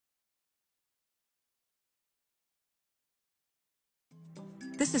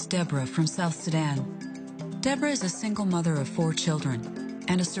This is Deborah from South Sudan. Deborah is a single mother of 4 children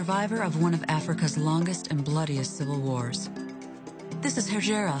and a survivor of one of Africa's longest and bloodiest civil wars. This is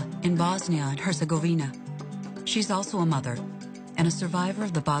Herjera in Bosnia and Herzegovina. She's also a mother and a survivor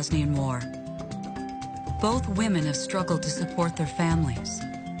of the Bosnian War. Both women have struggled to support their families,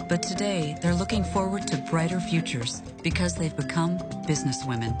 but today they're looking forward to brighter futures because they've become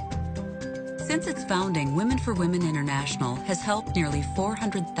businesswomen. Since its founding, Women for Women International has helped nearly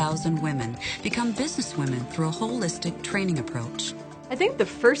 400,000 women become businesswomen through a holistic training approach. I think the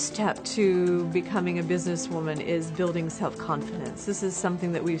first step to becoming a businesswoman is building self-confidence. This is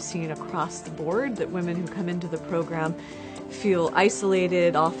something that we've seen across the board, that women who come into the program feel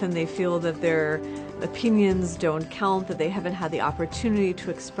isolated. Often they feel that their opinions don't count, that they haven't had the opportunity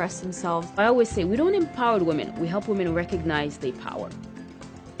to express themselves. I always say we don't empower women, we help women recognize their power.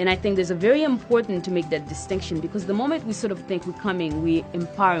 And I think there's a very important to make that distinction, because the moment we sort of think we're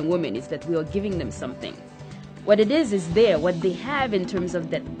empowering women is that we are giving them something. What it is there, what they have in terms of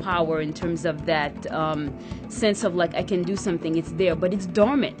that power, in terms of that sense of like I can do something, it's there, but it's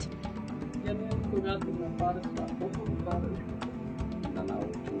dormant.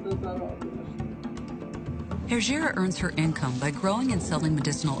 Herjera earns her income by growing and selling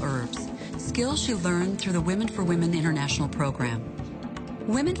medicinal herbs, skills she learned through the Women for Women International program.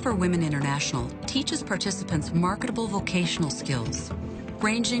 Women for Women International teaches participants marketable vocational skills,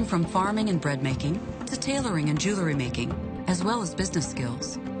 ranging from farming and bread making to tailoring and jewelry making, as well as business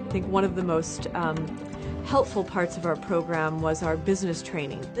skills. I think one of the most helpful parts of our program was our business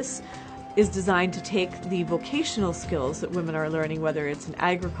training. This is designed to take the vocational skills that women are learning, whether it's in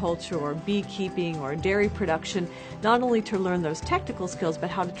agriculture or beekeeping or dairy production, not only to learn those technical skills, but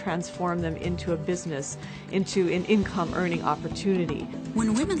how to transform them into a business, into an income-earning opportunity.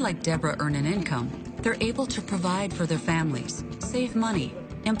 When women like Deborah earn an income, they're able to provide for their families, save money,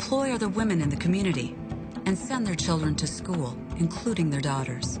 employ other women in the community, and send their children to school, including their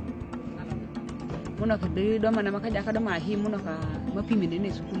daughters.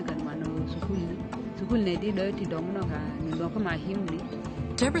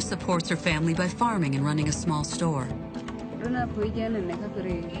 Deborah supports her family by farming and running a small store.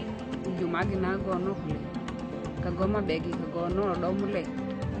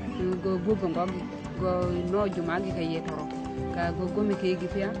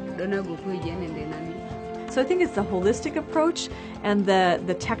 So I think it's the holistic approach and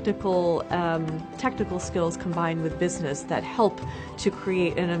the technical skills combined with business that help to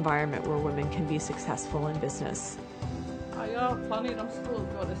create an environment where women can be successful in business.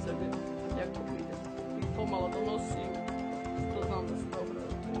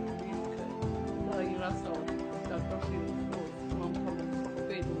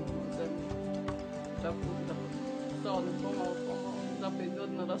 Já